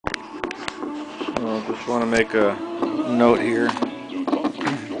Just want to make a note here,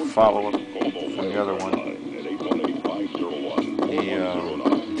 follow up from the other one.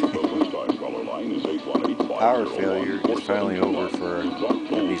 The power failure is finally over for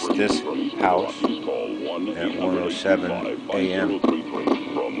at least this house at 1:07 a.m.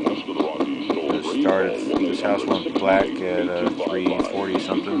 This house went black at 3:40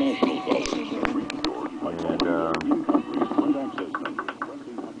 something, and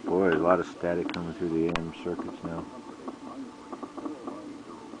boy, a lot of static coming through the AM circuits now.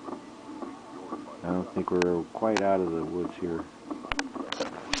 I don't think we're quite out of the woods here.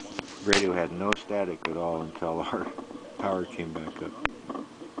 Radio had no static at all until our power came back up.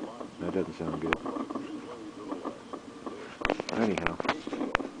 That doesn't sound good. Anyhow.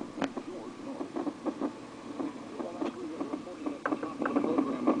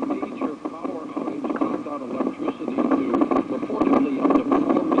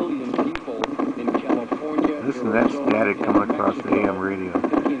 Listen to that static coming across the AM radio.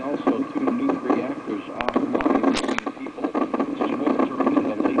 Also, 2 nuke reactors offline. People sweltering in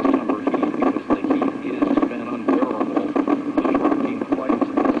the late summer heat because the heat has been unbearable, disrupting flights.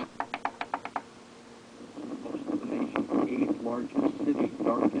 Most of the nation's 8th largest city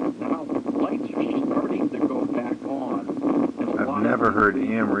darkened. Now lights are starting to go back on. I've never heard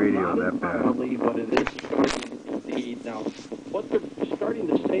AM radio that bad. But it is starting indeed. Now, what they're starting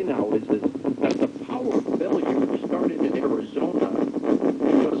to say now is that the power failure started in Arizona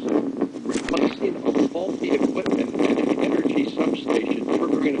because of replacing of faulty equipment at an energy substation,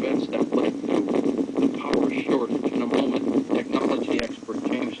 triggering events that led to the power shortage. In a moment, technology expert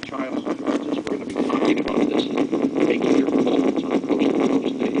James Childs joins us. We're going to be talking about this and making your calls on Coast to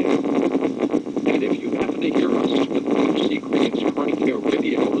Coast AM. And if you happen to hear us with those secret cranky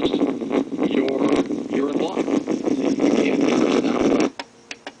radios, you're in luck. You can't hear us now.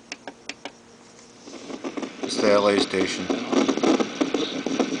 It's the LA station.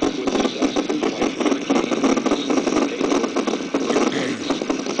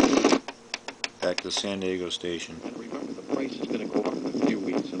 Back to the San Diego station. And remember, the price is going to go up in a few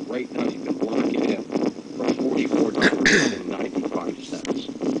weeks, and right now you can lock it in for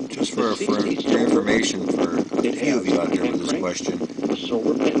 $44.95. Just for information for a few of you out there with this question,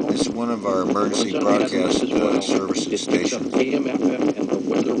 it's one of our emergency broadcast services stations. AM, FM, and the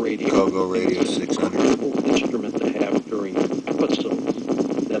weather radio. Go Radio 600. Instrument to have during episodes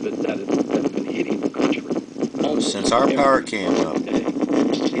that have been hitting the country. Since our power came up,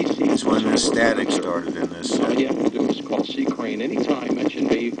 it's when the static started in this. All you have to do is call C-Crane anytime. Mention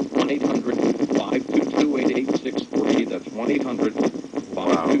me, 1-800-522-8863. That's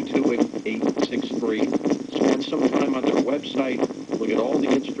 1-800-522-8863. Spend some time on their website. Look at all the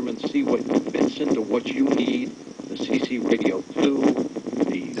instruments. See what fits into what you need. The CC Radio 2.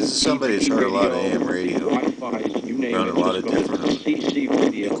 This is somebody that's heard a lot of AM radio. Wi-Fi, you name Run it. a lot of different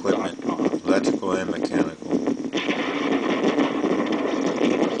ccradio.com. equipment, electrical and mechanical.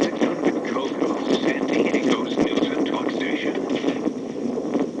 San Diego's news and talk station.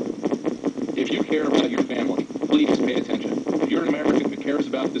 If you care about your family, please pay attention. If you're an American who cares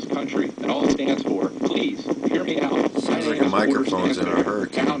about this country and all it stands for, please hear me out. Sounds like a microphone's in a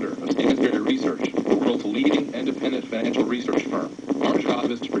hurricane. Founder of Stansberry Research, the world's leading independent financial research firm. Our job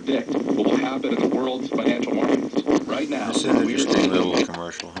is to predict what will happen in the world's financial markets. Right now, That's an interesting little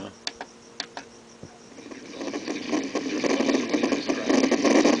commercial, huh?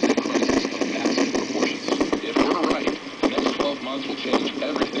 If we're right, the next 12 months will change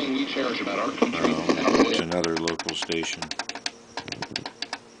everything we cherish about our country and our It's another local station.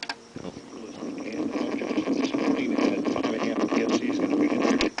 This morning at 5 a.m. PFC is going to be in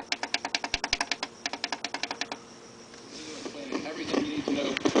here. Everything you need to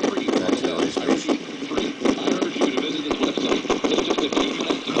know free. That's the LA station. Free. I urge you to visit this website. It's just a few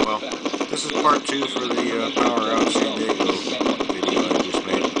minutes to know facts. This is part 2 for the Power Out San Diego video I just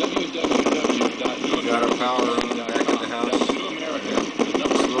made. We got our power